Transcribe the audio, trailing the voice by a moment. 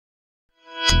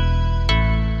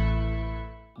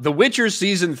The Witcher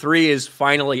season 3 is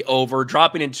finally over,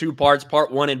 dropping in 2 parts,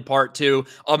 part 1 and part 2.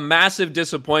 A massive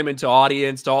disappointment to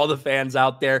audience, to all the fans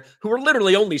out there who are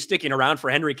literally only sticking around for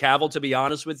Henry Cavill, to be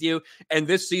honest with you. And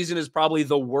this season is probably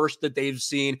the worst that they've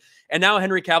seen. And now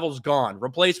Henry Cavill's gone,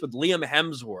 replaced with Liam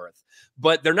Hemsworth.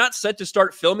 But they're not set to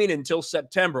start filming until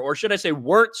September, or should I say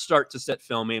weren't set to start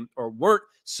filming.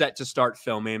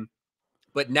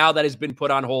 But now that has been put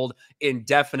on hold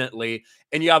indefinitely.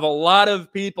 And you have a lot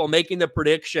of people making the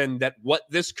prediction that what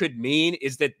this could mean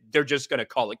is that they're just going to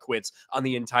call it quits on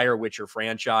the entire Witcher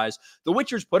franchise. The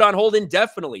Witcher's put on hold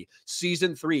indefinitely.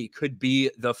 Season 3 could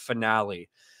be the finale.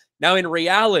 Now, in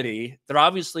reality, they're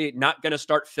obviously not going to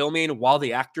start filming while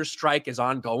the actors' strike is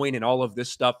ongoing and all of this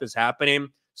stuff is happening.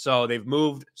 So they've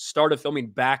moved start of filming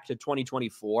back to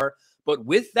 2024. But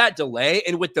with that delay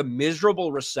and with the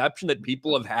miserable reception that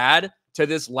people have had to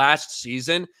this last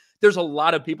season, there's a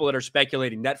lot of people that are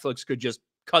speculating Netflix could just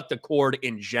cut the cord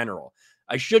in general.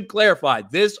 I should clarify,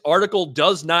 this article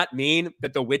does not mean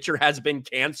that The Witcher has been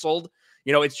canceled.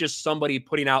 You know, it's just somebody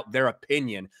putting out their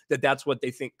opinion that that's what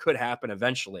they think could happen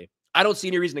eventually. I don't see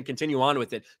any reason to continue on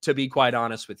with it, to be quite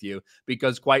honest with you,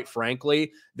 because quite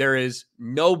frankly, there is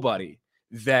nobody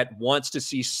that wants to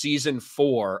see season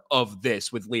 4 of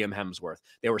this with Liam Hemsworth.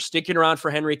 They were sticking around for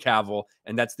Henry Cavill,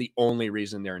 and that's the only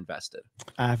reason they're invested.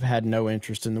 I've had no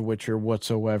interest in The Witcher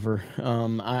whatsoever.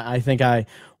 I think I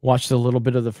watched a little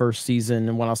bit of the first season,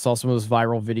 and when I saw some of those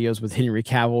viral videos with Henry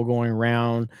Cavill going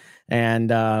around,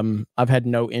 and I've had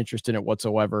no interest in it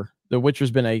whatsoever. The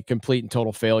Witcher's been a complete and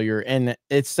total failure, and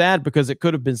it's sad because it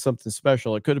could have been something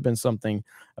special. It could have been something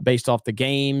based off the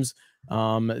games,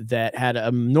 that had an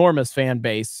enormous fan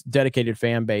base, dedicated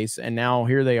fan base, and now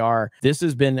here they are. This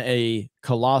has been a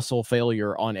colossal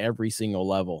failure on every single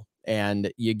level,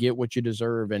 and you get what you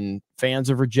deserve, and fans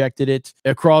have rejected it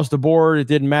across the board. It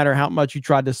didn't matter how much you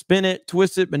tried to spin it,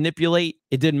 twist it, manipulate.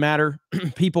 It didn't matter.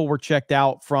 People were checked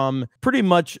out from pretty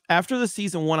much after the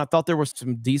season 1. I thought there was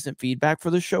some decent feedback for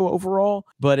the show overall,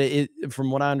 but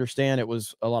from what I understand, it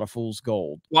was a lot of fool's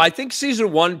gold. Well, I think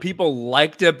season 1 people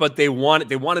liked it, but they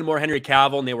wanted more Henry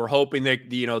Cavill, and they were hoping that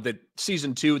that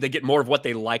season 2 they get more of what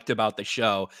they liked about the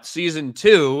show. Season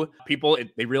 2 people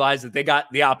they realized that they got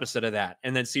the opposite of that,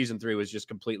 and then season 3 was just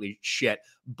completely shit.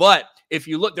 But if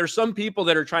you look, there's some people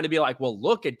that are trying to be like, well,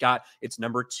 look, it's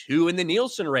number 2 in the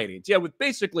Nielsen ratings. Yeah, with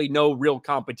basically no real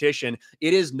competition,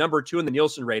 it is number 2 in the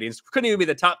Nielsen ratings. Couldn't even be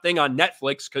the top thing on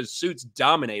Netflix because Suits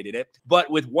dominated it. But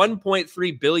with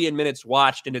 1.3 billion minutes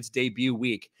watched in its debut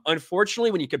week,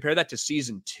 unfortunately, when you compare that to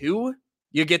season 2,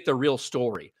 you get the real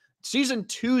story. Season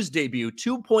 2's debut,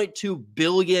 2.2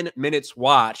 billion minutes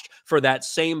watched for that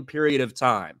same period of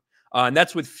time. And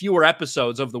that's with fewer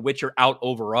episodes of The Witcher out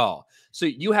overall. So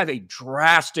you have a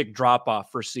drastic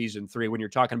drop-off for season 3 when you're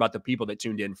talking about the people that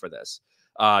tuned in for this.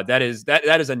 That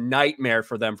is a nightmare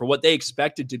for them, for what they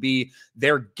expected to be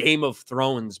their Game of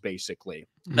Thrones, basically.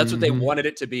 That's what they wanted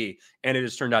it to be, and it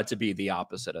has turned out to be the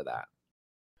opposite of that.